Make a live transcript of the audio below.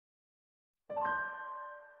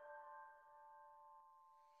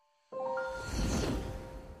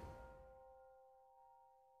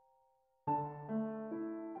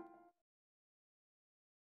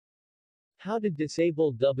How to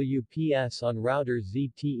disable WPS on router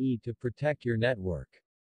ZTE to protect your network.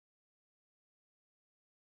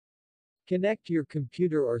 Connect your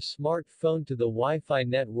computer or smartphone to the Wi-Fi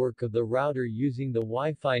network of the router using the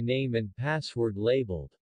Wi-Fi name and password labeled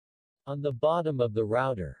on the bottom of the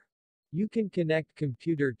router. You can connect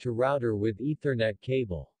computer to router with Ethernet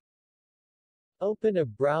cable. Open a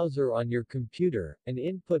browser on your computer, and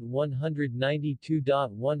input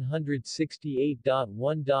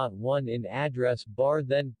 192.168.1.1 in address bar,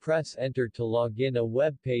 then press enter to log in a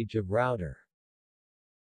web page of router.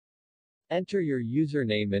 Enter your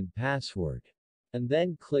username and password. And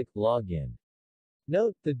then click Login.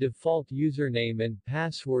 Note, the default username and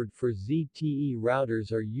password for ZTE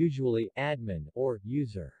routers are usually admin or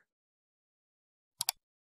user.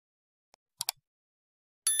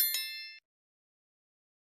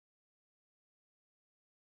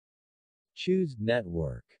 Choose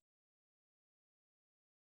Network.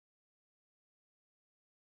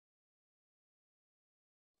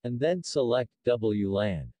 And then select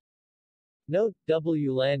WLAN. Note,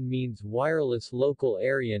 WLAN means Wireless Local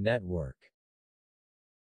Area Network.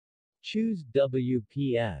 Choose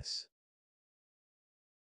WPS.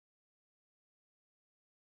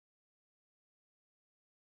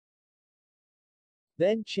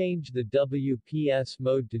 Then change the WPS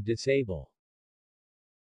mode to Disable.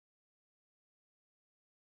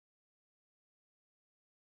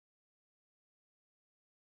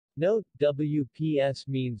 Note, WPS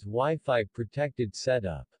means Wi-Fi Protected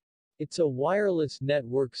Setup. It's a wireless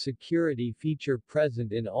network security feature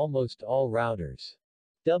present in almost all routers.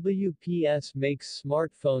 WPS makes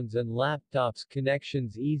smartphones and laptops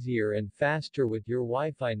connections easier and faster with your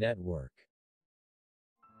Wi-Fi network.